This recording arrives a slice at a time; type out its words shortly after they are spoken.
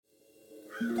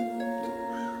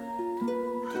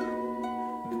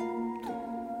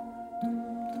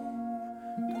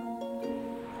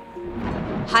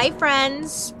Hi,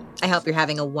 friends. I hope you're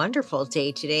having a wonderful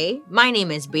day today. My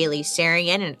name is Bailey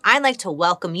Sarian, and I'd like to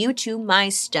welcome you to my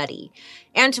study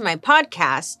and to my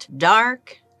podcast,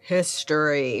 Dark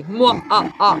History.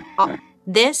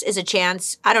 This is a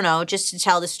chance, just to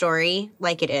tell the story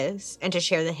like it is and to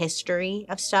share the history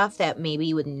of stuff that maybe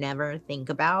you would never think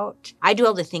about. I do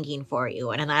all the thinking for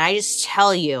you, and then I just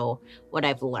tell you what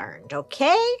I've learned,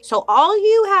 okay? So all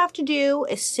you have to do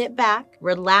is sit back,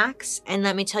 relax, and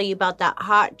let me tell you about that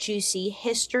hot, juicy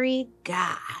history,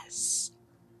 guys.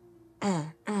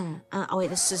 Wait,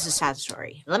 this is a sad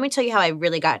story. Let me tell you how I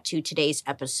really got to today's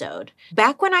episode.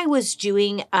 Back when I was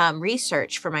doing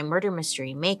research for my murder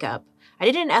mystery makeup, I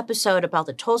did an episode about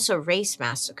the Tulsa Race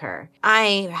Massacre.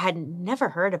 I had never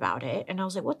heard about it, and I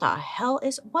was like, what the hell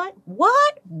is, what?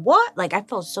 Like, I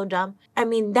felt so dumb. I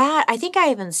mean, I think I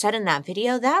even said in that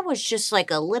video, that was just like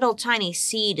a little tiny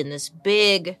seed in this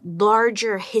big,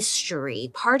 larger history,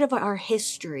 part of our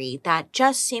history that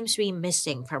just seems to be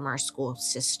missing from our school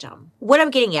system. What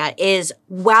I'm getting at is,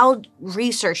 while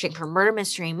researching for murder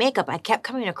mystery makeup, I kept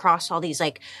coming across all these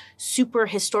like super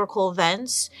historical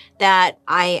events that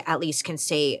I at least can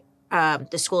say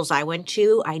the schools I went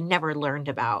to, I never learned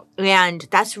about. And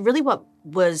that's really what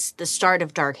was the start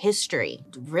of dark history.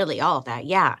 Really, all of that,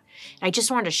 yeah. I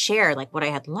just wanted to share like what I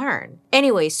had learned.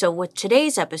 Anyway, so with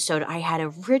today's episode, I had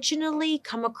originally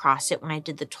come across it when I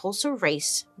did the Tulsa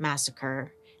Race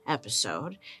Massacre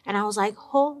episode. And I was like,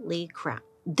 holy crap.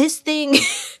 This thing,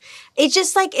 it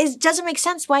just like, it doesn't make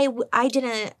sense why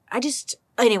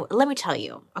Anyway, let me tell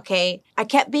you, okay? I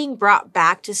kept being brought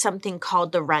back to something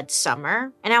called the Red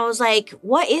Summer. And I was like,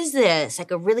 what is this? Like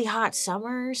a really hot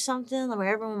summer or something? Where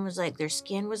everyone was like, their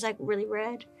skin was like really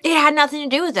red? It had nothing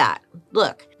to do with that.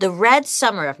 Look, the Red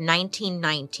Summer of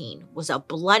 1919 was a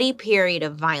bloody period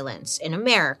of violence in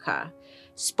America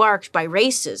sparked by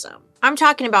racism. I'm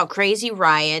talking about crazy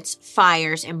riots,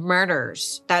 fires, and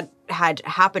murders that had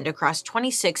happened across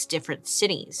 26 different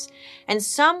cities. And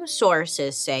some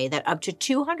sources say that up to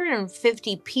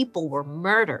 250 people were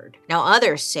murdered. Now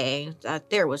others say that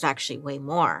there was actually way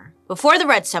more. Before the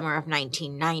Red Summer of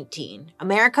 1919,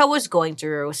 America was going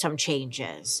through some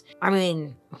changes. I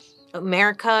mean,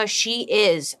 America, she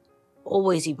is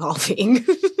always evolving.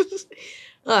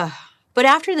 Ugh. But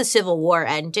after the Civil War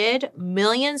ended,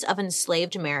 millions of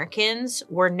enslaved Americans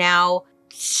were now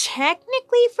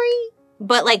technically free.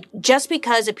 But like, just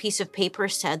because a piece of paper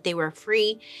said they were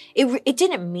free, it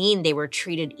didn't mean they were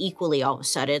treated equally all of a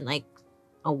sudden. Like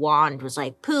a wand was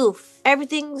like, poof,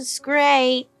 everything's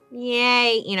great.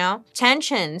 Yay,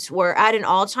 Tensions were at an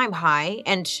all-time high,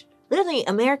 and literally,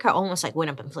 America almost like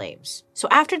went up in flames. So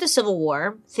after the Civil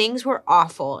War, things were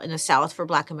awful in the South for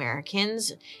Black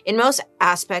Americans in most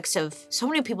aspects of so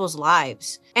many people's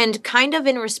lives. And kind of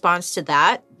in response to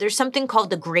that, there's something called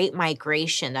the Great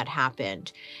Migration that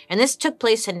happened. And this took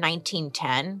place in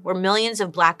 1910, where millions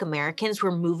of Black Americans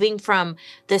were moving from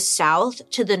the South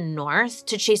to the North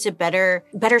to chase a better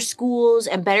schools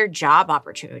and better job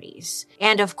opportunities.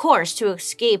 And of course, to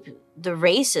escape the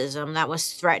racism that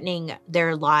was threatening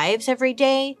their lives every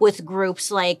day with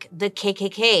groups like the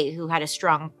KKK, who had a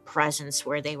strong presence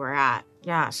where they were at.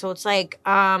 Yeah, so it's like,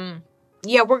 we're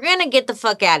gonna get the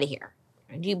fuck out of here.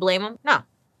 Do you blame them? No.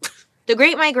 The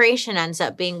Great Migration ends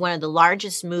up being one of the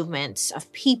largest movements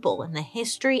of people in the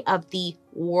history of the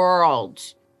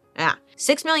world. Yeah,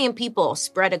 6 million people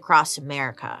spread across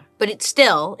America. But it's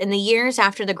still, in the years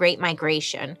after the Great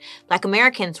Migration, Black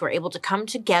Americans were able to come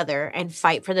together and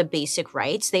fight for the basic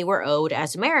rights they were owed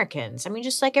as Americans. I mean,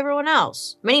 just like everyone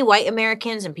else. Many white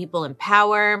Americans and people in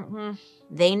power,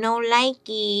 they no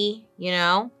likey,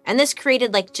 And this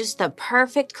created like just the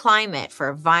perfect climate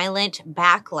for violent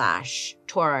backlash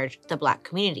toward the Black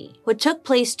community. What took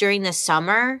place during the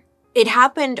summer, it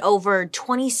happened over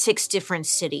 26 different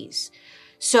cities.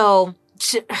 So,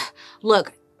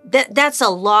 look, that's a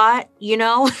lot,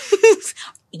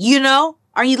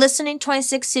 Are you listening?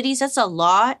 26 cities, that's a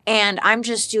lot. And I'm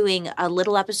just doing a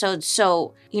little episode.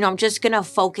 So, I'm just going to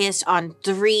focus on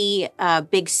 3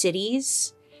 big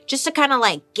cities just to kind of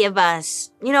like give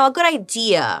us, a good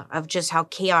idea of just how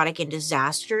chaotic and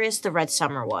disastrous the Red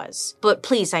Summer was. But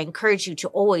please, I encourage you to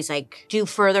always like do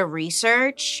further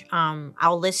research.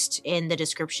 I'll list in the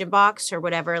description box or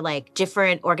whatever, like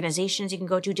different organizations you can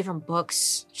go to, different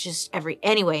books,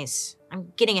 anyways.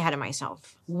 I'm getting ahead of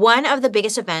myself. One of the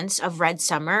biggest events of Red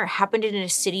Summer happened in a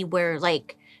city where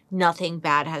like nothing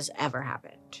bad has ever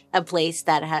happened. A place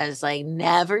that has like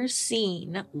never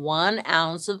seen 1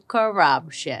 ounce of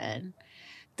corruption.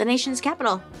 The nation's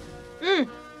capital.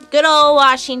 Good old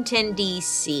Washington,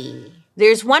 D.C.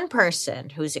 There's one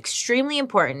person who's extremely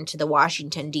important to the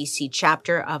Washington, D.C.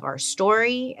 chapter of our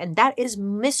story, and that is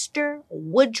Mr.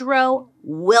 Woodrow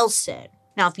Wilson.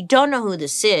 Now, if you don't know who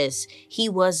this is, he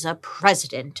was a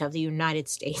president of the United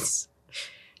States.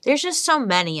 There's just so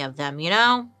many of them, you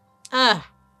know?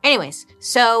 Anyways,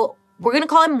 so we're going to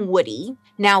call him Woody.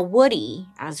 Now, Woody,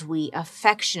 as we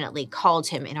affectionately called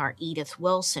him in our Edith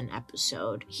Wilson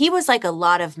episode, he was like a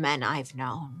lot of men I've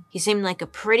known. He seemed like a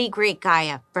pretty great guy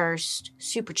at first,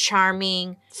 super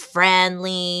charming,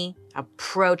 friendly,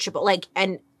 approachable,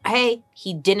 and hey,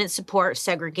 he didn't support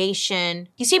segregation.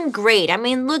 He seemed great. I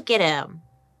mean, look at him.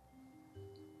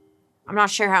 I'm not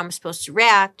sure how I'm supposed to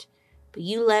react, but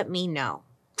you let me know.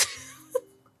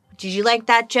 Did you like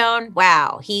that, Joan?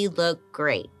 Wow, he looked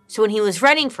great. So when he was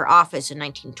running for office in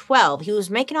 1912, he was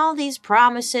making all these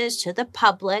promises to the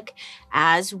public,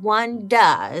 as one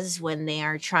does when they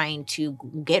are trying to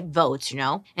get votes, you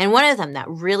know? And one of them that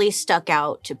really stuck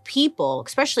out to people,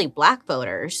 especially black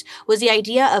voters, was the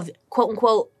idea of, quote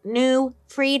unquote, new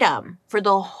freedom for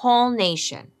the whole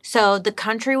nation. So the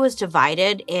country was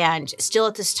divided and still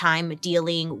at this time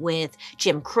dealing with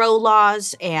Jim Crow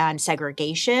laws and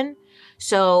segregation.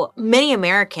 So many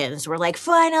Americans were like,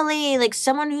 finally, like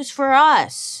someone who's for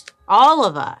us, all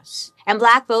of us. And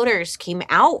black voters came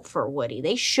out for Woody.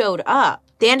 They showed up.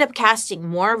 They ended up casting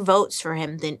more votes for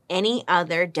him than any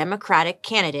other Democratic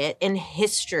candidate in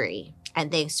history.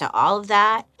 And thanks to all of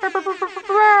that,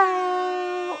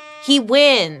 he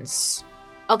wins.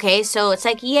 Okay, so it's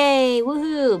like, yay,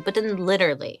 woohoo. But then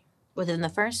literally, within the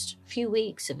first few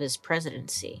weeks of his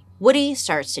presidency, Woody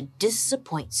starts to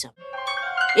disappoint some.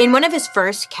 In one of his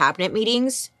first cabinet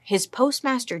meetings, his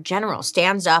postmaster general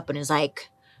stands up and is like,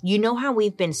 you know how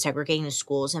we've been segregating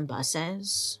schools and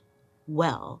buses?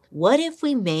 Well, what if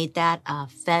we made that a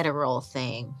federal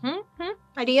thing?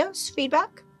 Ideas?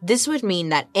 Feedback? This would mean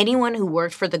that anyone who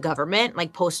worked for the government,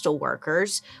 like postal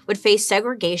workers, would face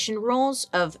segregation rules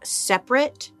of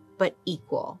separate but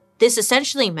equal. This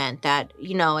essentially meant that,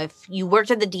 you know, if you worked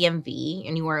at the DMV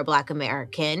and you were a Black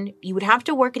American, you would have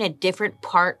to work in a different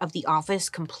part of the office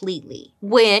completely,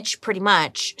 which pretty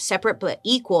much separate but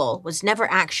equal was never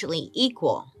actually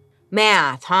equal.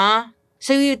 Math, huh?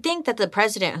 So you'd think that the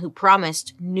president who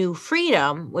promised new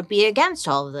freedom would be against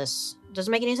all of this.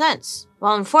 Doesn't make any sense.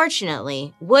 Well,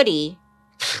 unfortunately, Woody,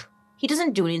 he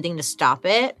doesn't do anything to stop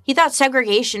it. He thought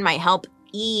segregation might help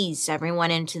ease everyone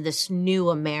into this new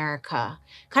America.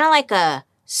 Kind of like a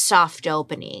soft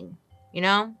opening, you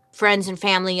know? Friends and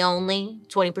family only,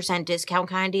 20% discount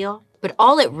kind of deal. But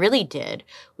all it really did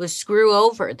was screw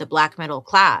over the Black middle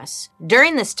class.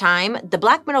 During this time, the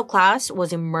Black middle class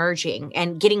was emerging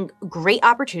and getting great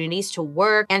opportunities to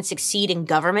work and succeed in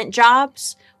government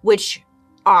jobs, which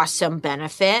awesome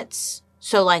benefits.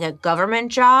 So like a government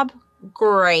job,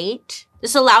 great.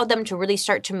 This allowed them to really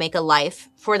start to make a life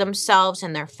for themselves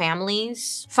and their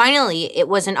families. Finally, it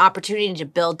was an opportunity to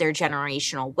build their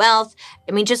generational wealth.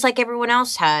 I mean, just like everyone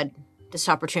else had this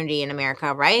opportunity in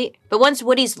America, right? But once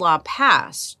Woody's law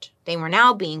passed, they were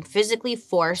now being physically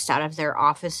forced out of their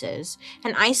offices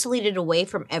and isolated away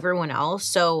from everyone else,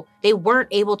 so they weren't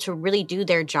able to really do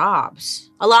their jobs.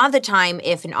 A lot of the time,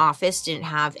 if an office didn't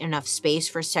have enough space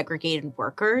for segregated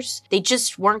workers, they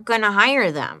just weren't going to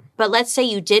hire them. But let's say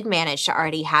you did manage to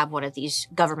already have one of these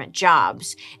government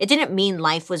jobs. It didn't mean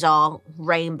life was all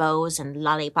rainbows and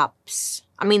lollipops.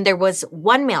 I mean, there was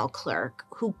one male clerk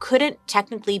who couldn't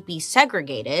technically be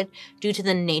segregated due to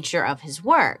the nature of his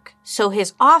work. So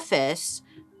his office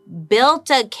built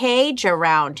a cage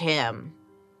around him.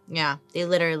 Yeah, they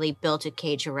literally built a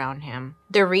cage around him.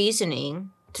 The reasoning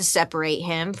to separate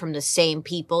him from the same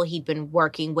people he'd been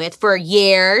working with for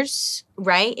years,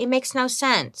 right? It makes no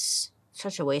sense.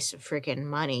 Such a waste of freaking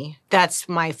money. That's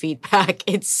my feedback.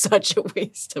 It's such a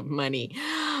waste of money.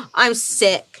 I'm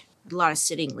sick. A lot of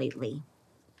sitting lately.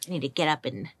 I need to get up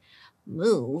and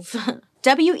move.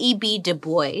 W.E.B. Du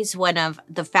Bois, one of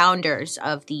the founders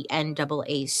of the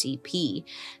NAACP,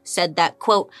 said that,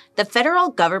 quote, the federal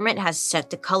government has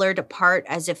set the colored apart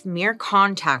as if mere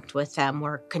contact with them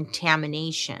were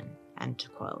contamination, end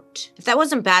quote. If that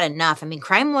wasn't bad enough, I mean,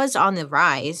 crime was on the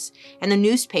rise, and the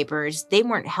newspapers, they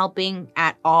weren't helping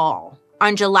at all.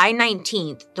 On July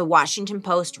 19th, the Washington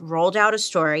Post rolled out a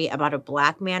story about a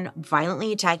Black man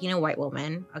violently attacking a white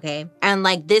woman, okay? And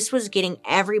this was getting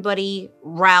everybody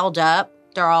riled up.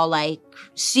 They're all like,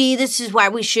 see, this is why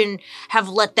we shouldn't have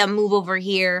let them move over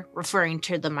here, referring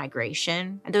to the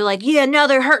migration. And they're like, yeah, no,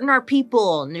 they're hurting our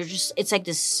people. And it's like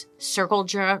this circle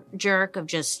jerk of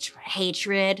just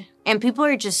hatred. And people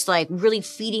are just really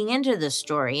feeding into this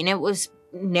story. And it was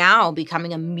now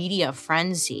becoming a media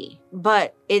frenzy.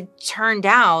 But it turned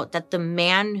out that the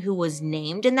man who was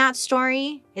named in that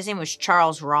story, his name was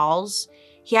Charles Rawls,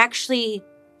 he actually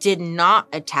did not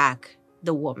attack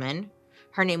the woman.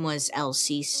 Her name was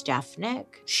Elsie Stefnik.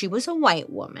 She was a white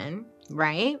woman,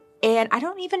 right? And I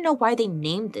don't even know why they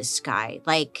named this guy.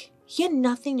 Like, he had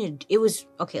nothing to... It was...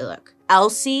 Okay, look.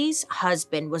 Elsie's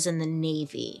husband was in the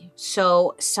Navy.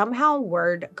 So somehow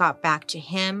word got back to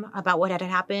him about what had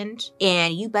happened.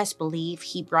 And you best believe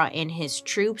he brought in his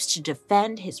troops to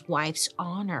defend his wife's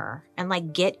honor and,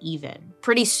 like, get even.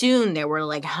 Pretty soon, there were,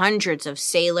 like, hundreds of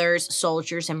sailors,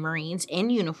 soldiers, and Marines in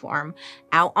uniform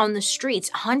out on the streets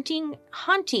hunting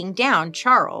down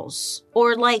Charles.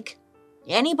 Or, like,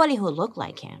 anybody who looked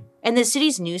like him. And the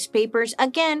city's newspapers,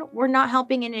 again, were not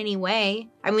helping in any way.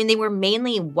 I mean, they were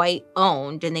mainly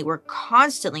white-owned, and they were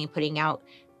constantly putting out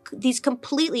these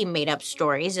completely made-up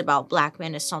stories about black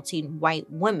men assaulting white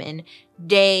women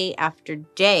day after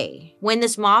day. When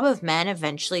this mob of men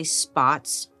eventually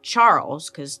spots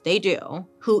Charles, because they do,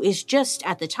 who is just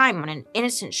at the time on an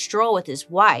innocent stroll with his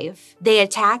wife, they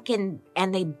attack and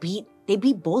they beat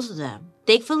both of them.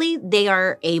 Thankfully, they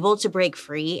are able to break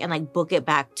free and, like, book it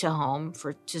back to home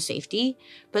to safety.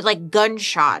 But, like,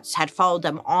 gunshots had followed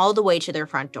them all the way to their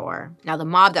front door. Now, the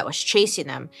mob that was chasing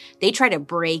them, they tried to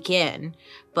break in.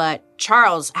 But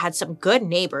Charles had some good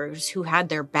neighbors who had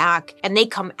their back. And they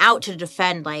come out to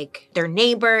defend, like, their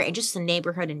neighbor and just the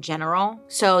neighborhood in general.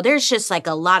 So there's just, like,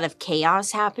 a lot of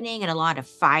chaos happening and a lot of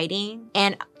fighting.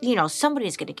 And, you know,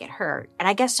 somebody's going to get hurt. And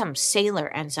I guess some sailor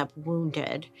ends up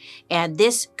wounded. And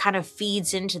this kind of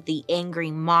feeds into the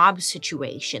angry mob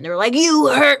situation. They're like, you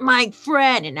hurt my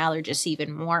friend. And now they're just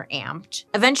even more amped.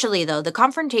 Eventually, though, the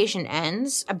confrontation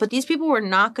ends. But these people were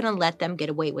not going to let them get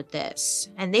away with this.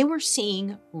 And they were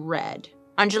seeing red.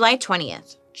 On July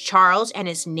 20th, Charles and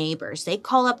his neighbors, they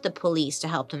call up the police to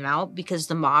help them out because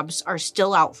the mobs are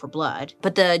still out for blood.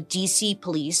 But the DC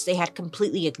police, they had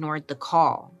completely ignored the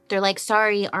call. They're like,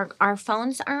 sorry, our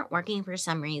phones aren't working for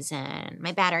some reason.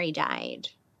 My battery died.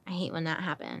 I hate when that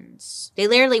happens. They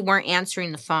literally weren't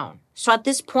answering the phone. So at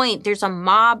this point, there's a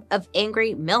mob of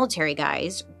angry military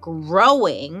guys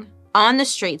growing on the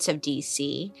streets of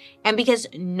DC. And because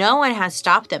no one has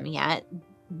stopped them yet,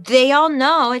 they all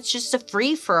know it's just a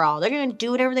free-for-all. They're going to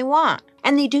do whatever they want.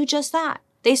 And they do just that.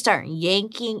 They start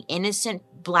yanking innocent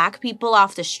black people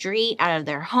off the street, out of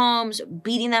their homes,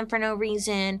 beating them for no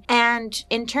reason, and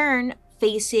in turn,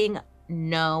 facing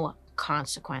no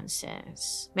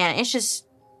consequences. Man, it's just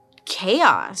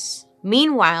chaos.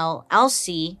 Meanwhile,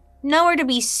 Elsie, nowhere to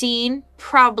be seen,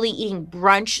 probably eating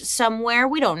brunch somewhere.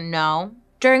 We don't know.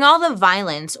 During all the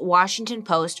violence, Washington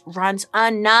Post runs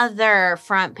another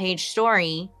front page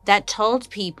story that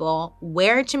told people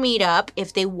where to meet up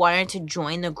if they wanted to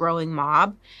join the growing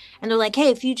mob. And they're like, hey,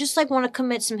 if you just like want to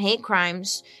commit some hate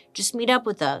crimes, just meet up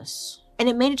with us. And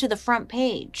it made it to the front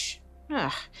page.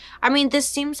 Ugh. I mean, this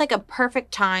seems like a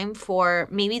perfect time for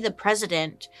maybe the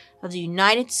president of the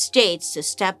United States to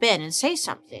step in and say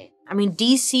something. I mean,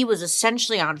 DC was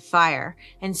essentially on fire,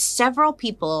 and several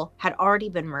people had already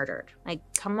been murdered. Like,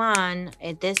 come on,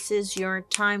 this is your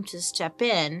time to step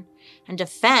in and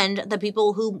defend the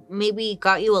people who maybe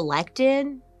got you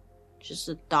elected. Just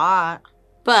a thought.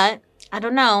 But, I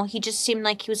don't know, he just seemed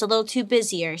like he was a little too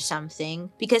busy or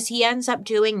something, because he ends up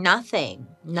doing nothing.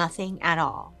 Nothing at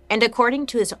all. And according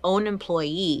to his own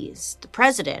employees, the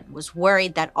president was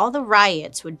worried that all the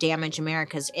riots would damage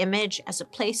America's image as a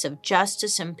place of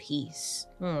justice and peace.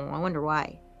 I wonder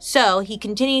why. So he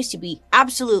continues to be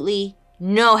absolutely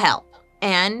no help.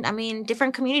 And, I mean,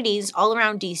 different communities all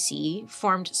around DC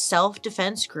formed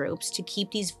self-defense groups to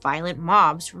keep these violent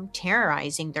mobs from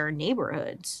terrorizing their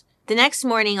neighborhoods. The next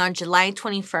morning on July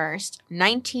 21st,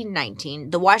 1919,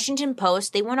 the Washington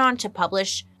Post, they went on to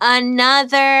publish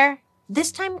another,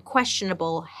 this time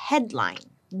questionable, headline.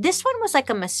 This one was like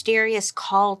a mysterious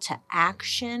call to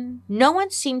action. No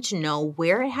one seemed to know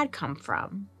where it had come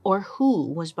from or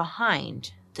who was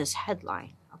behind this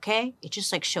headline, okay? It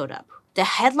just like showed up. The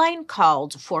headline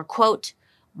called for, quote,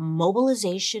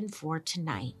 mobilization for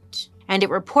tonight. And it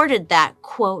reported that,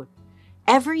 quote,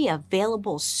 every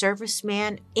available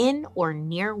serviceman in or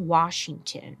near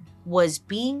Washington was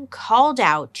being called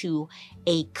out to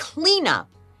a cleanup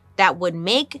that would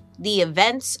make the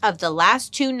events of the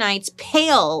last two nights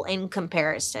pale in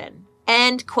comparison.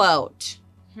 End quote.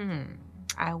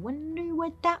 I wonder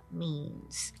what that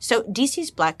means. So DC's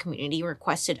Black community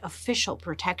requested official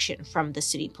protection from the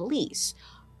city police.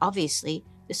 Obviously,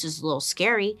 this is a little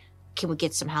scary. Can we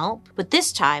get some help? But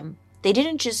this time, they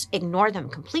didn't just ignore them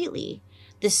completely.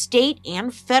 The state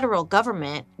and federal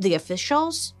government, the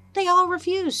officials, they all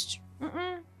refused.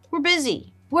 We're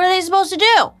busy. What are they supposed to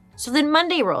do? So then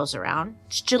Monday rolls around,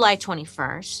 it's July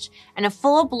 21st, and a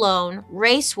full-blown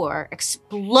race war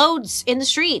explodes in the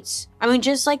streets. I mean,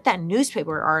 just like that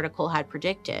newspaper article had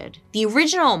predicted. The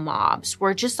original mobs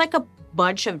were just like a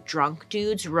bunch of drunk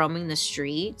dudes roaming the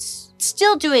streets,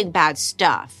 still doing bad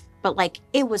stuff. But like,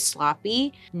 it was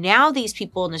sloppy. Now these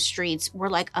people in the streets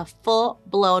were like a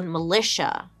full-blown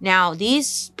militia. Now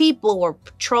these people were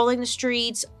patrolling the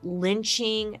streets,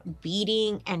 lynching,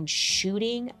 beating, and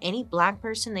shooting any black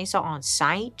person they saw on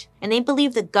sight. And they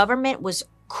believed the government was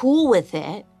cool with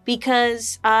it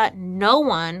because no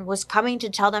one was coming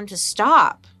to tell them to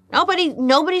stop.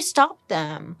 Nobody stopped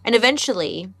them. And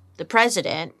eventually, the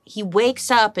president, he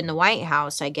wakes up in the White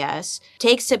House, I guess,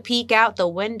 takes a peek out the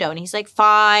window, and he's like,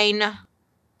 fine,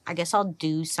 I guess I'll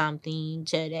do something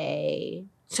today.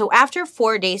 So after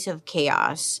 4 days of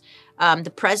chaos,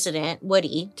 the president,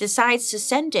 Woody, decides to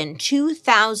send in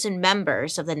 2,000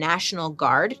 members of the National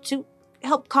Guard to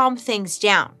help calm things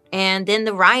down. And then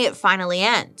the riot finally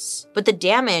ends. But the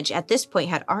damage at this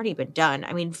point had already been done.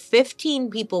 I mean,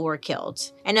 15 people were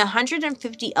killed and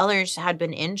 150 others had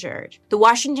been injured. The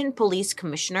Washington police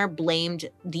commissioner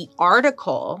blamed the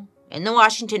article in the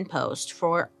Washington Post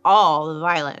for all the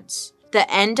violence. The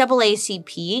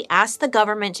NAACP asked the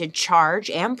government to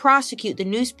charge and prosecute the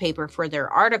newspaper for their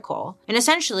article. And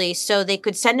essentially, so they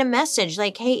could send a message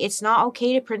like, hey, it's not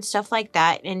okay to print stuff like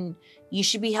that, and you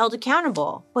should be held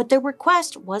accountable. But their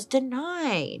request was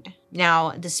denied.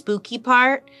 Now, the spooky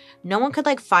part, no one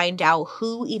could find out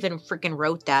who even freaking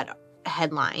wrote that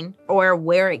headline or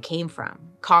where it came from.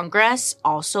 Congress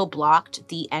also blocked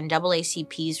the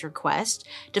NAACP's request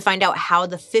to find out how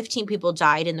the 15 people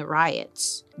died in the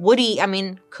riots. Woody,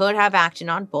 could have acted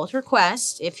on both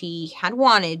requests if he had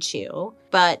wanted to,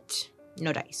 but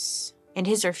no dice. And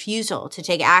his refusal to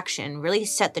take action really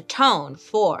set the tone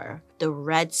for the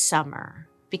Red Summer.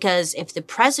 Because if the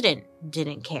president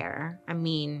didn't care,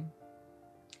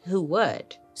 who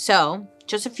would? So,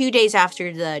 just a few days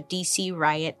after the DC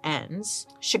riot ends,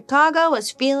 Chicago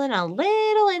was feeling a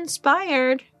little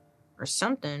inspired or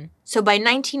something. So by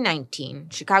 1919,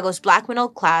 Chicago's black middle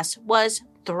class was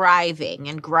thriving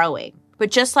and growing. But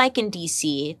just like in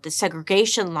DC, the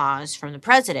segregation laws from the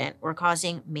president were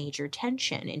causing major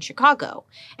tension in Chicago,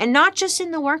 and not just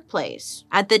in the workplace.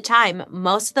 At the time,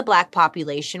 most of the black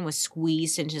population was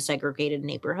squeezed into segregated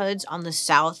neighborhoods on the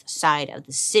south side of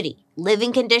the city.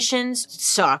 Living conditions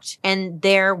sucked, and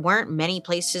there weren't many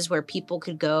places where people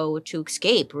could go to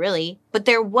escape, really. But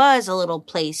there was a little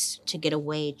place to get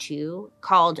away to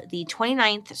called the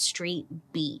 29th Street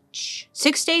Beach.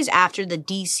 6 days after the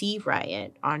DC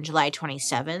riot on July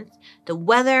 27th, the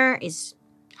weather is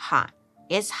hot.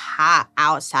 It's hot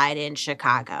outside in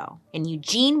Chicago. And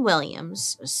Eugene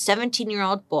Williams, a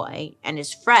 17-year-old boy, and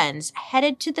his friends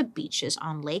headed to the beaches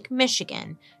on Lake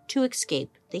Michigan to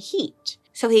escape the heat.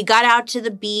 So he got out to the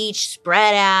beach,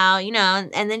 spread out,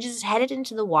 and then just headed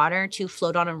into the water to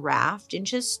float on a raft and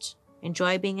just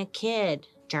enjoy being a kid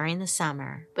during the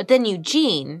summer. But then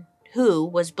Eugene, who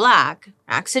was black,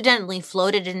 accidentally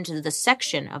floated into the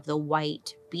section of the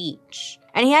white beach.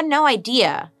 And he had no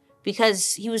idea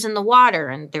because he was in the water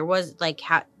and there was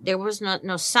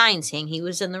no sign saying he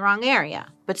was in the wrong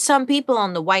area. But some people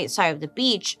on the white side of the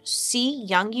beach see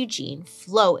young Eugene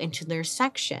float into their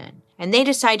section. And they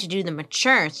decide to do the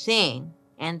mature thing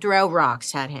and throw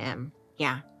rocks at him.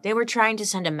 Yeah, they were trying to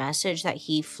send a message that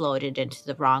he floated into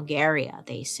the wrong area,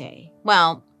 they say.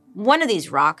 Well, one of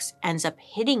these rocks ends up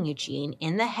hitting Eugene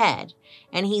in the head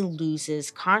and he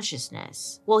loses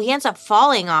consciousness. Well, he ends up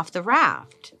falling off the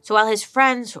raft. So while his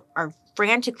friends are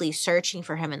frantically searching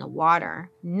for him in the water,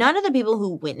 none of the people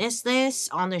who witnessed this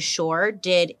on the shore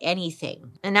did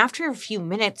anything. And after a few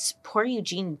minutes, poor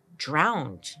Eugene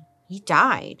drowned. He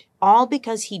died, all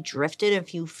because he drifted a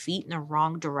few feet in the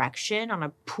wrong direction on a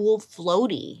pool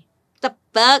floaty. The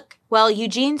fuck? Well,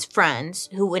 Eugene's friends,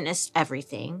 who witnessed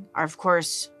everything, are of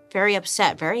course very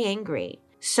upset, very angry.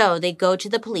 So they go to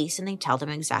the police and they tell them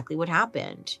exactly what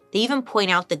happened. They even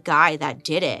point out the guy that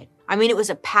did it. It was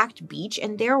a packed beach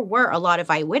and there were a lot of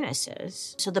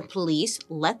eyewitnesses. So the police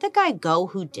let the guy go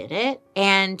who did it,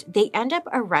 and they end up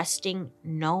arresting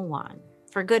no one.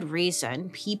 For good reason,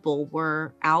 people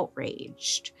were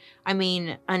outraged.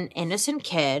 An innocent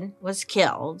kid was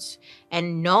killed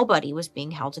and nobody was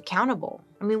being held accountable.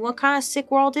 What kind of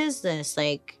sick world is this?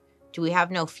 Do we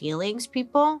have no feelings,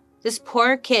 people? This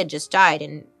poor kid just died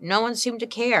and no one seemed to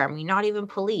care. I mean, not even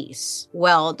police.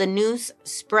 Well, the news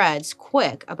spreads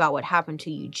quick about what happened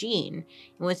to Eugene,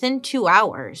 and within 2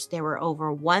 hours, there were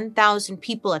over 1,000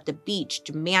 people at the beach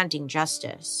demanding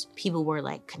justice. People were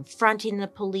like confronting the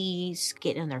police,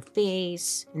 getting in their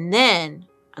face, and then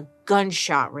a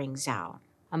gunshot rings out.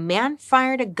 A man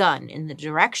fired a gun in the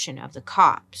direction of the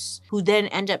cops, who then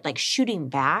end up like shooting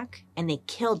back, and they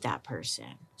killed that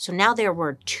person. So now there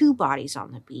were 2 bodies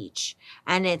on the beach,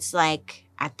 and it's like,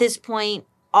 at this point,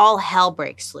 all hell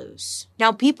breaks loose.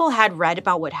 Now, people had read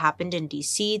about what happened in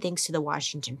DC thanks to the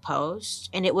Washington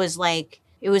Post, and it was like,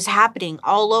 it was happening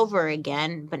all over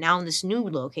again, but now in this new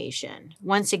location.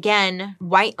 Once again,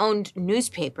 white-owned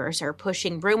newspapers are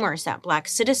pushing rumors that Black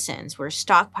citizens were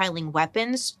stockpiling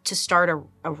weapons to start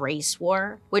a race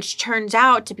war, which turns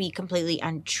out to be completely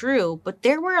untrue, but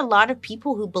there were a lot of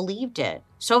people who believed it.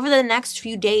 So over the next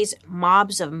few days,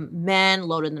 mobs of men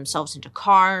loaded themselves into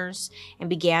cars and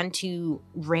began to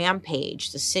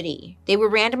rampage the city. They were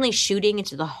randomly shooting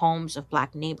into the homes of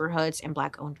Black neighborhoods and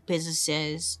Black-owned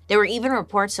businesses. There were even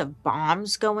reports of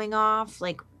bombs going off,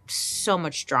 like so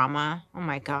much drama. Oh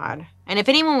my God. And if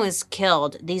anyone was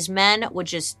killed, these men would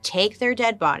just take their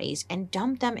dead bodies and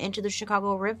dump them into the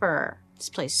Chicago River. This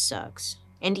place sucks.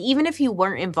 And even if you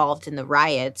weren't involved in the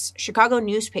riots, Chicago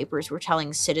newspapers were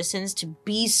telling citizens to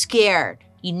be scared.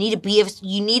 You need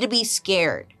to be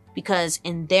scared because,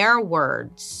 in their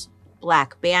words,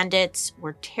 Black bandits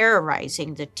were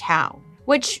terrorizing the town.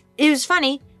 Which, it was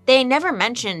funny, they never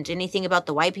mentioned anything about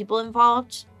the white people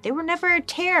involved. They were never a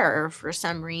terror for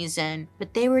some reason,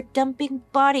 but they were dumping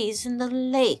bodies in the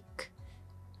lake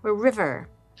or river.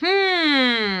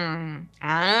 I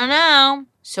don't know.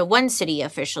 So one city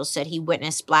official said he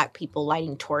witnessed Black people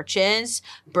lighting torches,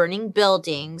 burning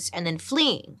buildings, and then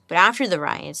fleeing. But after the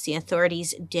riots, the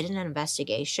authorities did an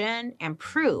investigation and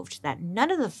proved that none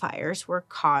of the fires were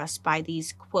caused by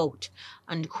these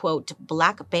quote-unquote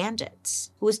Black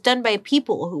bandits. It was done by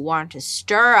people who wanted to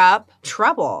stir up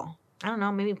trouble. I don't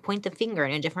know, maybe point the finger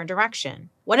in a different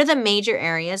direction. One of the major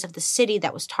areas of the city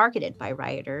that was targeted by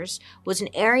rioters was an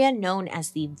area known as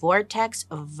the Vortex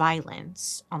of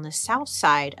Violence on the south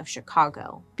side of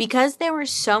Chicago. Because there were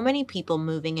so many people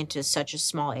moving into such a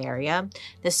small area,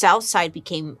 the south side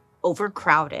became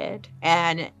overcrowded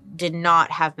and did not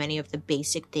have many of the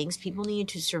basic things people needed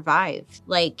to survive,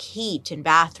 like heat and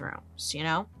bathrooms, you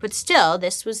know? But still,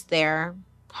 this was their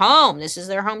home. This is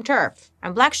their home turf.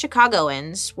 And Black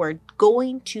Chicagoans were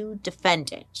going to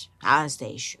defend it, as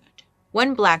they should.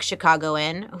 One Black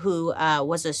Chicagoan who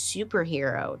was a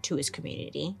superhero to his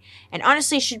community, and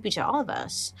honestly should be to all of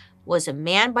us, was a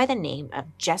man by the name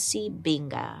of Jesse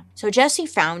Binga. So Jesse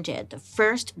founded the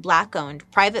first Black-owned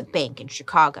private bank in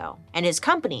Chicago, and his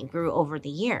company grew over the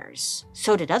years.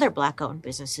 So did other Black-owned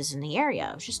businesses in the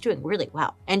area. It was just doing really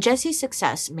well. And Jesse's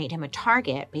success made him a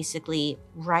target basically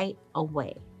right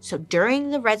away. So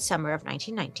during the Red Summer of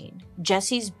 1919,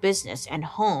 Jesse's business and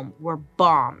home were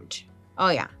bombed. Oh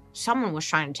yeah, someone was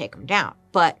trying to take him down.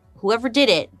 But whoever did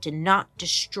it did not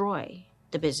destroy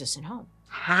the business and home.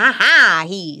 Ha ha,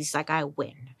 he's like, I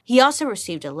win. He also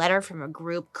received a letter from a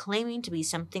group claiming to be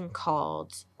something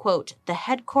called, quote, the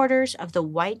headquarters of the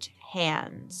White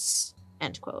Hands,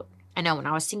 end quote. I know when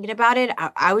I was thinking about it,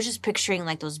 I was just picturing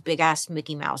like those big ass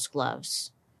Mickey Mouse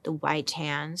gloves. The White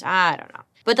Hands, I don't know.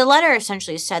 But the letter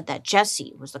essentially said that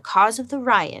Jesse was the cause of the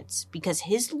riots because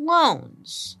his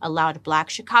loans allowed Black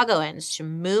Chicagoans to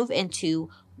move into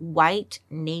white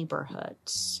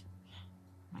neighborhoods.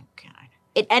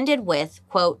 It ended with,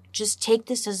 quote, just take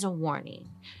this as a warning.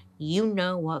 You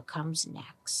know what comes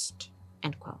next,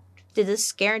 end quote. Did this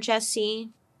scare Jesse?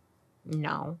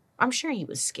 No. I'm sure he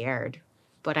was scared.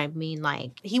 But I mean,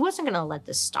 like, he wasn't going to let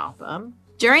this stop him.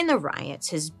 During the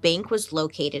riots, his bank was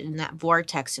located in that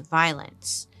vortex of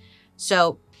violence.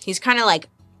 So he's kind of like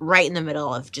right in the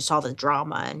middle of just all the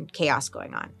drama and chaos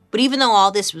going on. But even though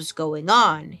all this was going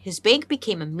on, his bank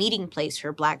became a meeting place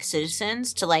for Black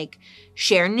citizens to like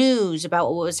share news about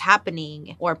what was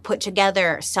happening or put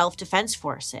together self-defense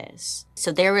forces.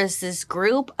 So there was this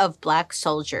group of Black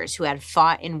soldiers who had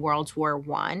fought in World War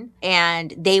I,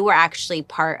 and they were actually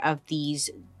part of these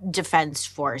defense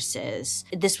forces.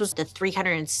 This was the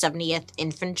 370th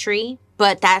Infantry,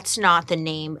 but that's not the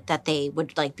name that they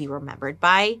would like be remembered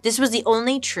by. This was the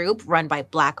only troop run by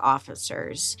Black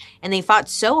officers, and they fought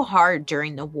so hard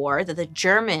during the war that the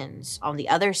Germans on the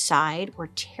other side were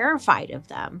terrified of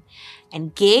them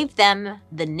and gave them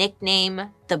the nickname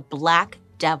the Black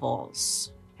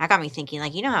Devils. That got me thinking,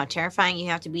 like, you know how terrifying you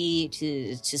have to be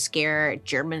to scare a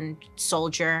German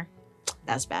soldier?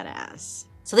 That's badass.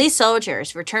 So these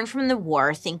soldiers returned from the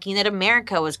war thinking that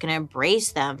America was going to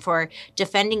embrace them for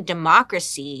defending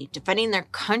democracy, defending their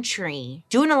country,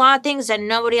 doing a lot of things that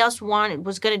nobody else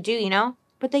was going to do, you know?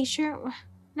 But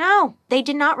no, they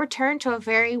did not return to a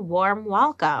very warm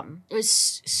welcome. It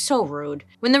was so rude.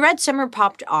 When the Red Summer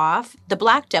popped off, the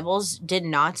Black Devils did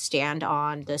not stand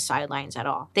on the sidelines at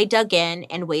all. They dug in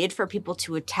and waited for people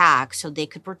to attack so they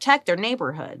could protect their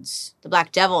neighborhoods. The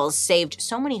Black Devils saved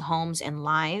so many homes and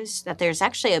lives that there's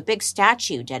actually a big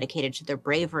statue dedicated to their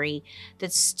bravery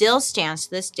that still stands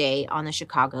to this day on the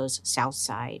Chicago's South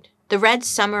Side. The Red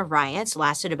Summer riots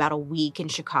lasted about a week in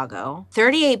Chicago.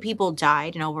 38 people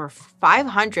died and over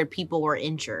 500 people were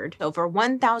injured. Over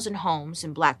 1,000 homes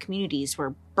in Black communities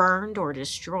were burned or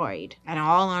destroyed. And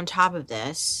all on top of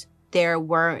this, there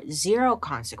were zero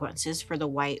consequences for the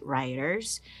white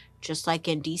rioters, just like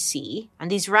in DC.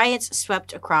 And these riots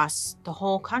swept across the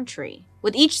whole country.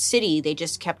 With each city, they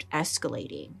just kept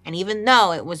escalating. And even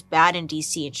though it was bad in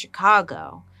DC and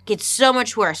Chicago, gets so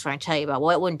much worse when I tell you about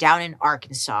what went down in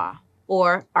Arkansas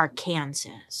or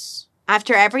Arkansas.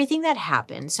 After everything that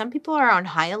happened, some people are on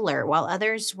high alert while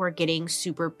others were getting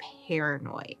super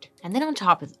paranoid. And then on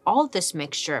top of all of this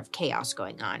mixture of chaos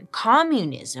going on,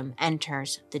 communism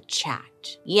enters the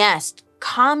chat. Yes,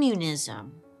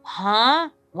 communism. Huh?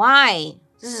 Why?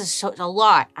 This is a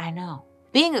lot, I know.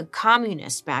 Being a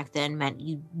communist back then meant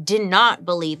you did not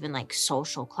believe in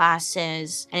social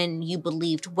classes and you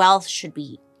believed wealth should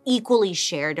be equally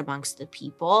shared amongst the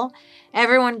people.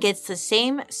 Everyone gets the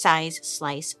same size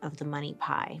slice of the money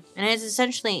pie. And it's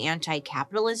essentially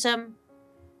anti-capitalism.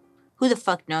 Who the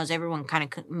fuck knows? Everyone kind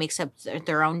of makes up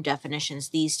their own definitions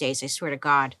these days, I swear to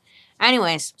God.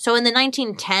 Anyways, so in the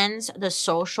 1910s, the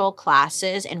social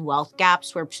classes and wealth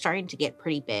gaps were starting to get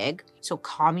pretty big. So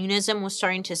communism was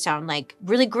starting to sound like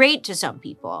really great to some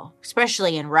people,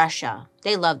 especially in Russia.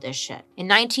 They love this shit. In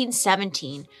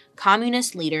 1917,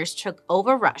 communist leaders took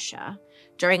over Russia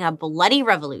during a bloody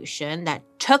revolution that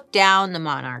took down the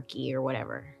monarchy or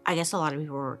whatever. I guess a lot of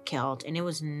people were killed and it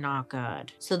was not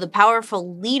good. So the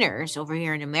powerful leaders over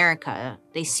here in America,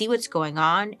 they see what's going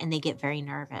on and they get very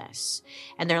nervous.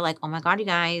 And they're like, oh my God, you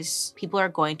guys, people are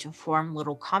going to form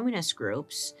little communist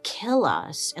groups, kill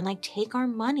us, and take our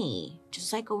money.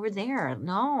 Just like over there.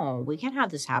 No, we can't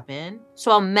have this happen.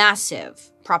 So a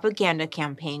massive propaganda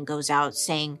campaign goes out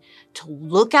saying to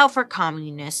look out for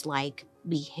communist-like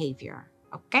behavior.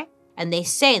 Okay? And they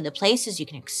say the places you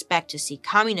can expect to see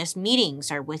communist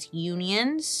meetings are with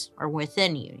unions or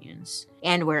within unions,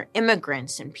 and where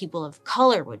immigrants and people of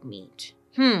color would meet.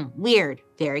 Weird.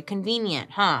 Very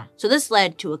convenient, huh? So this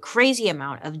led to a crazy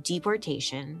amount of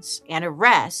deportations and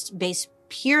arrests based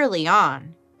purely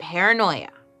on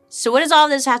paranoia. So what does all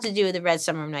this have to do with the Red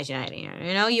Summer of 1990?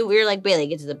 You know, we were like, Bailey,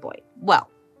 get to the point. Well,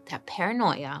 that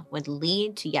paranoia would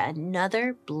lead to yet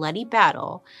another bloody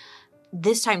battle,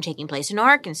 this time taking place in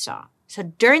Arkansas. So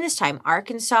during this time,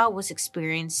 Arkansas was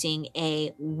experiencing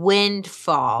a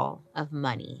windfall of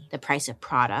money. The price of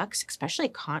products, especially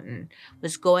cotton,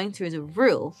 was going through the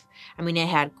roof. I mean, it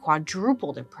had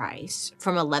quadrupled in price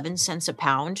from 11 cents a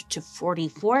pound to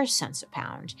 44 cents a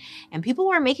pound. And people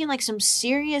were making some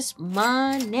serious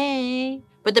money.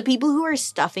 But the people who were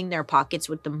stuffing their pockets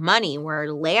with the money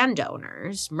were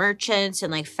landowners, merchants,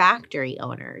 and factory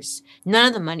owners. None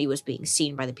of the money was being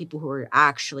seen by the people who were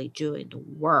actually doing the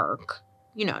work,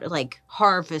 to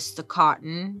harvest the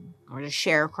cotton or the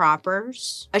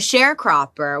sharecroppers. A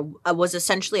sharecropper was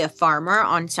essentially a farmer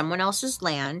on someone else's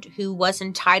land who was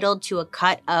entitled to a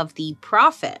cut of the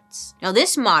profits. Now,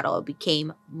 this model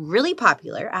became really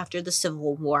popular after the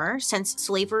Civil War since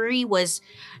slavery was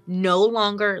no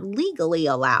longer legally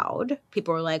allowed.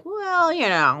 People were like,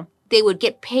 well, they would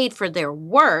get paid for their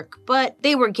work, but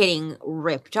they were getting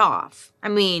ripped off. I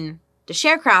mean, the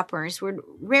sharecroppers were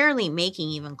rarely making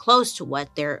even close to what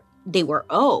they were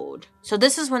owed. So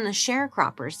this is when the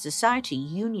sharecroppers decide to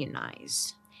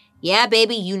unionize. Yeah,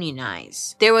 baby,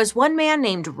 unionize. There was one man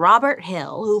named Robert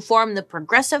Hill who formed the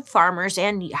Progressive Farmers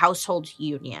and Household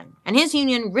Union. And his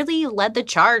union really led the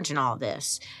charge in all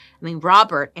this. I mean,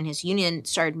 Robert and his union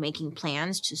started making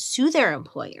plans to sue their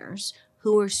employers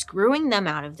who were screwing them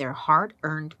out of their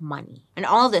hard-earned money. And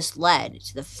all this led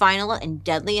to the final and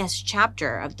deadliest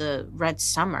chapter of the Red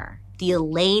Summer, the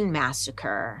Elaine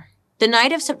Massacre. The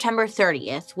night of September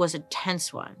 30th was a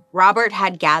tense one. Robert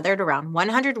had gathered around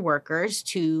 100 workers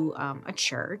to a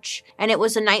church, and it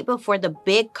was the night before the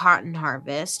big cotton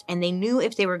harvest, and they knew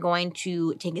if they were going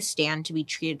to take a stand to be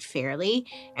treated fairly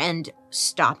and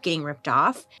stop getting ripped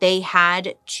off, they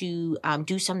had to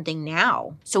do something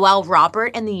now. So while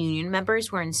Robert and the union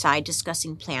members were inside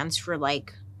discussing plans for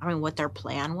what their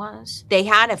plan was? They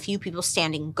had a few people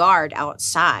standing guard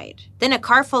outside. Then a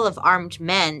car full of armed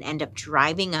men end up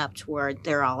driving up to where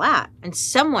they're all at. And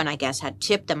someone, I guess, had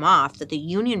tipped them off that the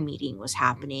union meeting was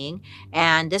happening,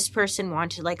 and this person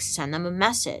wanted to, send them a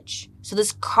message. So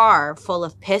this car full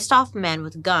of pissed off men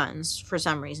with guns, for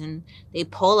some reason, they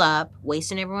pull up,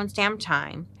 wasting everyone's damn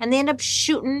time, and they end up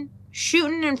shooting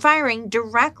and firing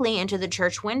directly into the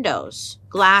church windows.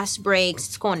 Glass breaks,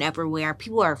 it's going everywhere.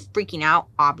 People are freaking out,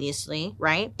 obviously,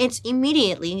 right? It's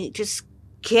immediately just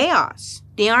chaos.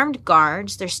 The armed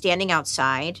guards, they're standing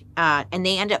outside, and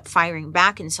they end up firing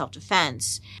back in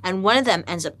self-defense. And one of them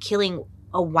ends up killing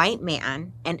a white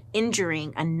man and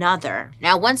injuring another.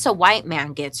 Now, once a white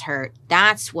man gets hurt,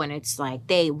 that's when it's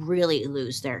they really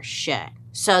lose their shit.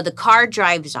 So the car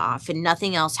drives off and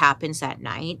nothing else happens that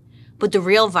night. But the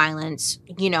real violence,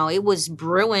 it was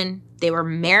brewing. They were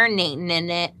marinating in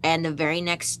it. And the very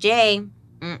next day,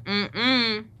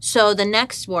 So the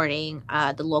next morning,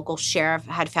 the local sheriff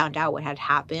had found out what had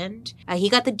happened. He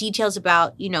got the details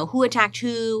about, who attacked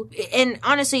who. And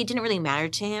honestly, it didn't really matter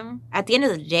to him. At the end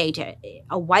of the day,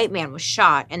 a white man was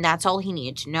shot, and that's all he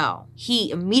needed to know. He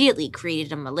immediately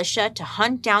created a militia to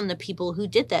hunt down the people who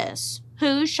did this.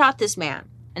 Who shot this man?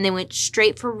 And they went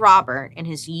straight for Robert and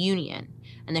his union.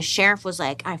 And the sheriff was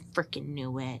like, I freaking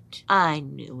knew it. I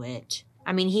knew it.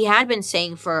 I mean, he had been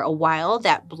saying for a while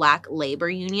that black labor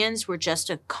unions were just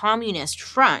a communist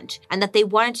front and that they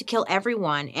wanted to kill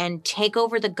everyone and take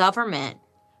over the government,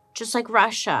 just like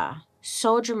Russia.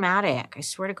 So dramatic, I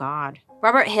swear to God.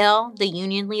 Robert Hill, the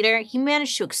union leader, he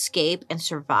managed to escape and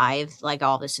survive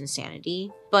all this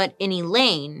insanity. But in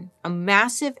Elaine, a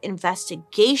massive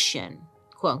investigation,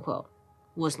 quote unquote,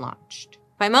 was launched.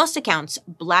 By most accounts,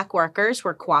 black workers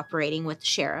were cooperating with the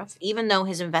sheriff, even though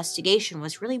his investigation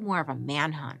was really more of a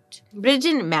manhunt. But it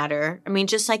didn't matter. I mean,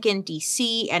 just like in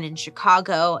DC and in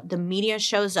Chicago, the media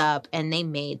shows up and they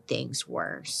made things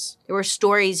worse. There were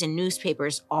stories in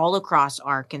newspapers all across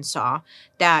Arkansas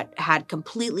that had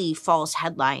completely false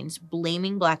headlines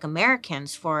blaming black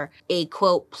Americans for a,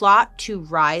 quote, plot to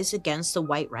rise against the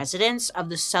white residents of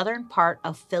the southern part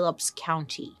of Phillips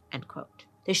County, end quote.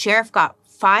 The sheriff got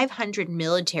 500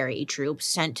 military troops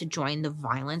sent to join the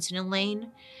violence in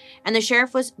Elaine. And the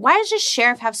sheriff was, why does the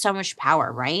sheriff have so much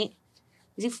power, right?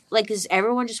 Is he, does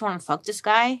everyone just want to fuck this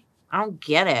guy? I don't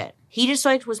get it. He just,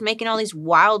 was making all these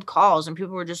wild calls and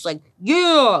people were just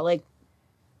yeah!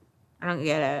 I don't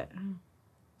get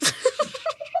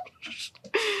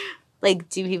it.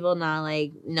 Do people not,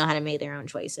 know how to make their own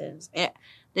choices?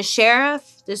 The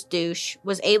sheriff, this douche,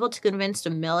 was able to convince the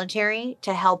military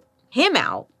to help him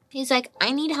out. He's like,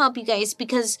 I need help, you guys,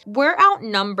 because we're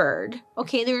outnumbered.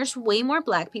 Okay, there's way more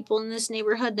black people in this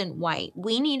neighborhood than white.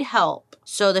 We need help.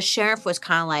 So the sheriff was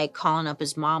kind of calling up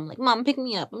his mom, Mom, pick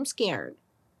me up. I'm scared.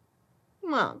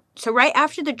 Mom. So right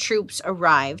after the troops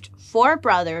arrived, 4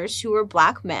 brothers who were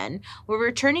black men were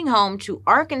returning home to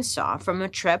Arkansas from a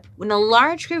trip when a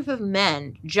large group of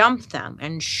men jumped them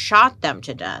and shot them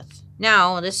to death.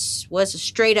 Now, this was a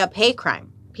straight up hate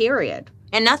crime, period.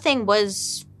 And nothing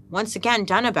was once again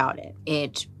done about it.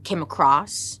 It came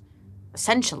across,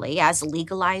 essentially, as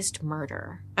legalized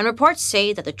murder. And reports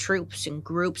say that the troops and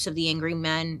groups of the angry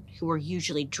men, who were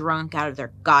usually drunk out of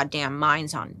their goddamn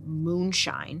minds on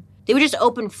moonshine, they would just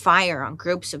open fire on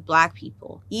groups of black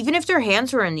people, even if their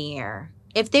hands were in the air.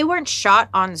 If they weren't shot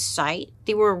on sight,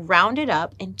 they were rounded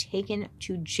up and taken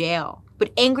to jail.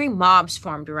 But angry mobs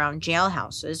formed around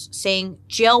jailhouses, saying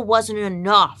jail wasn't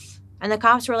enough. And the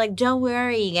cops were like, don't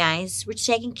worry, you guys. We're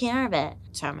taking care of it.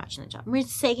 That's how I'm watching the job. We're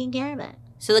taking care of it.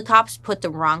 So the cops put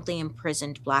the wrongly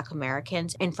imprisoned black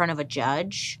Americans in front of a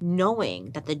judge,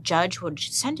 knowing that the judge would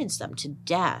sentence them to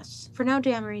death for no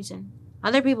damn reason.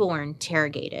 Other people were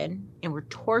interrogated and were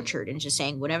tortured into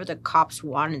saying whatever the cops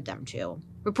wanted them to.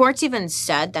 Reports even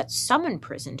said that some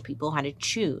imprisoned people had to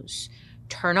choose,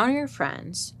 turn on your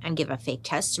friends and give a fake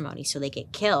testimony so they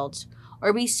get killed,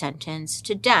 or be sentenced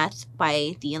to death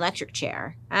by the electric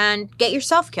chair and get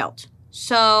yourself killed.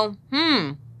 So,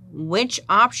 which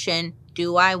option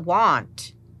do I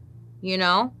want?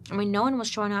 No one was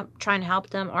showing up trying to help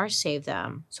them or save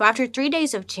them. So after 3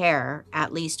 days of terror,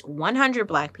 at least 100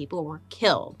 black people were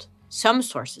killed. Some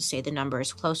sources say the number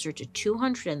is closer to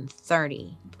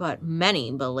 230, but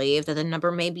many believe that the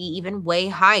number may be even way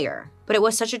higher. But it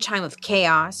was such a time of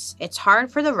chaos, it's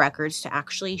hard for the records to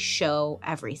actually show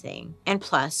everything. And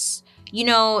plus,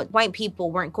 white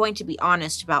people weren't going to be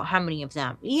honest about how many of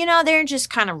them. They're just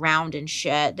kind of round and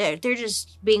shit. They're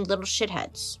just being little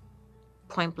shitheads.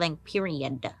 Point blank,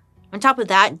 period. On top of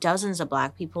that, dozens of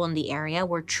black people in the area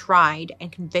were tried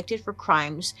and convicted for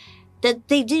crimes that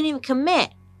they didn't even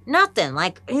commit. Nothing.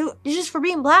 Like, it's just for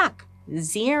being black.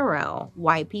 0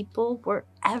 white people were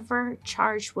ever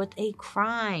charged with a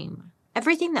crime.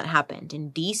 Everything that happened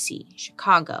in D.C.,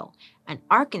 Chicago, and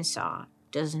Arkansas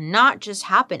does not just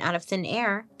happen out of thin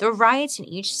air. The riots in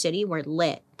each city were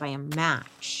lit by a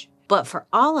match. But for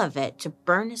all of it to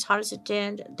burn as hot as it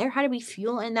did, there had to be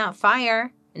fuel in that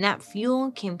fire. And that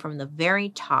fuel came from the very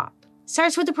top.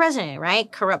 Starts with the president,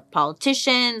 right? Corrupt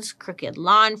politicians, crooked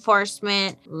law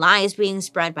enforcement, lies being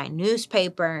spread by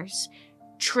newspapers,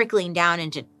 trickling down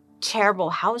into terrible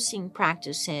housing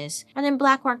practices, and then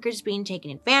black workers being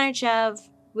taken advantage of.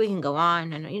 We can go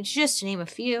on, and it's just to name a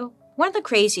few. One of the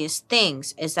craziest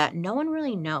things is that no one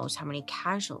really knows how many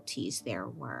casualties there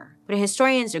were. But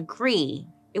historians agree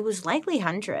it was likely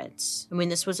hundreds. I mean,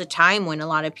 this was a time when a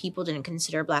lot of people didn't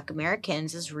consider Black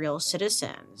Americans as real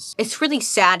citizens. It's really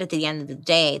sad at the end of the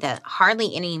day that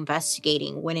hardly any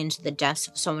investigating went into the deaths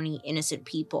of so many innocent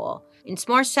people. It's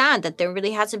more sad that there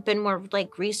really hasn't been more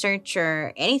research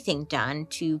or anything done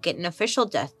to get an official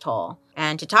death toll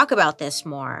and to talk about this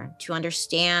more, to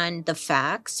understand the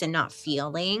facts and not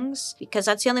feelings, because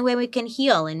that's the only way we can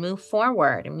heal and move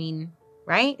forward. I mean,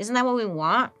 right? Isn't that what we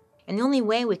want? And the only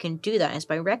way we can do that is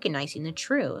by recognizing the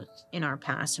truth in our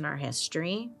past and our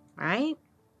history, right?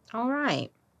 All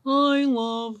right. I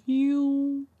love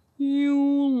you.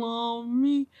 You love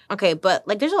me. Okay, but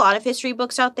there's a lot of history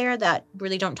books out there that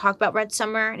really don't talk about Red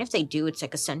Summer. And if they do, it's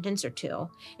a sentence or two.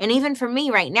 And even for me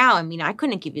right now, I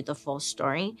couldn't give you the full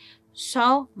story.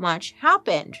 So much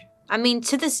happened.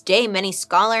 To this day, many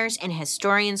scholars and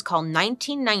historians call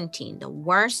 1919 the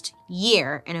worst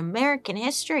year in American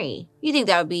history. You think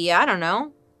that would be, I don't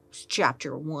know,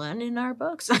 chapter 1 in our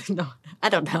books? No, I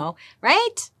don't know, right?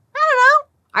 I don't know.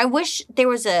 I wish there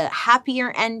was a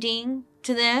happier ending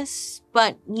to this,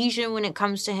 but usually when it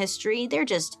comes to history, there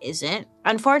just isn't.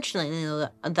 Unfortunately,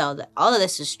 though, all of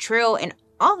this is true, and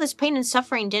all this pain and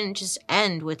suffering didn't just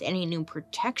end with any new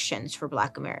protections for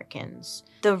Black Americans.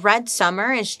 The Red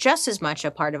Summer is just as much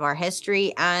a part of our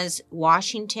history as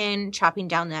Washington chopping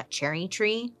down that cherry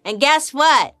tree. And guess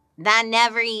what? That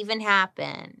never even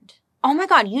happened. Oh my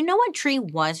God, you know what tree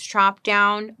was chopped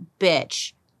down?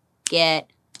 Bitch,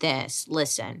 get this.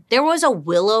 Listen, there was a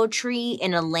willow tree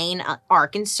in Elaine,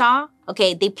 Arkansas.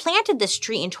 Okay, they planted this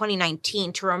tree in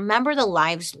 2019 to remember the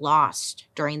lives lost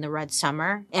during the Red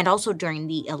Summer and also during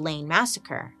the Elaine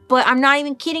massacre. But I'm not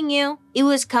even kidding you. It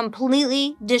was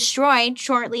completely destroyed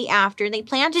shortly after they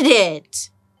planted it.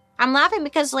 I'm laughing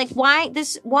because, why?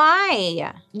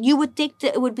 You would think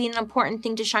that it would be an important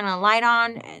thing to shine a light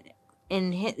on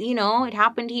and it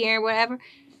happened here, whatever.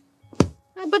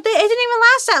 But it didn't even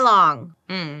last that long.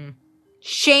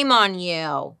 Shame on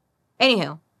you.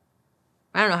 Anywho,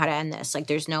 I don't know how to end this.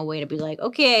 There's no way to be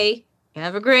okay,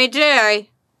 have a great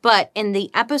day. But in the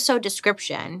episode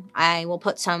description, I will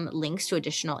put some links to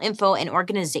additional info and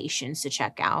organizations to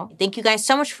check out. Thank you guys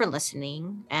so much for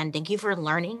listening, and thank you for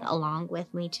learning along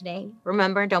with me today.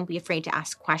 Remember, don't be afraid to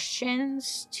ask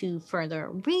questions, to further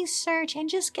research, and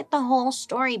just get the whole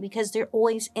story, because there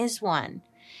always is one.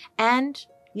 And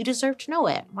you deserve to know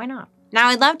it. Why not? Now,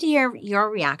 I'd love to hear your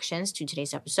reactions to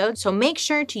today's episode, so make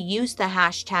sure to use the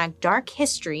hashtag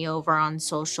 #DarkHistory over on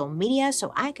social media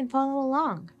so I can follow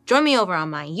along. Join me over on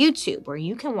my YouTube, where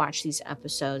you can watch these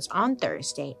episodes on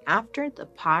Thursday after the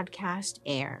podcast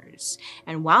airs.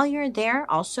 And while you're there,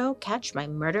 also catch my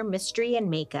murder, mystery, and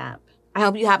makeup. I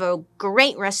hope you have a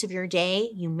great rest of your day.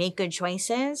 You make good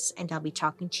choices, and I'll be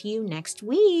talking to you next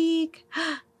week.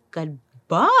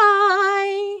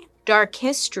 Goodbye. Dark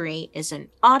History is an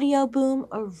Audio Boom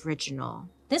original.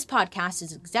 This podcast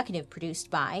is executive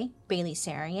produced by Bailey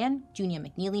Sarian, Junia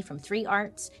McNeely from 3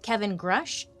 Arts, Kevin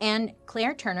Grush, and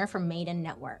Claire Turner from Maiden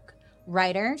Network.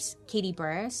 Writers, Katie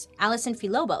Burris, Allison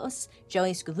Filobos,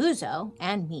 Joey Scavuzzo,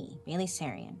 and me, Bailey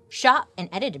Sarian. Shot and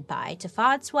edited by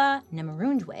Tafadswa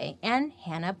Namarundwe and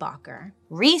Hannah Bacher.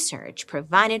 Research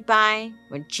provided by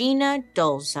Regina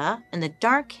Dolza and the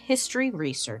Dark History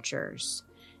Researchers.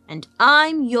 And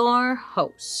I'm your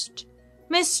host,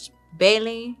 Miss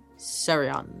Bailey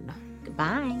Sarian.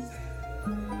 Goodbye.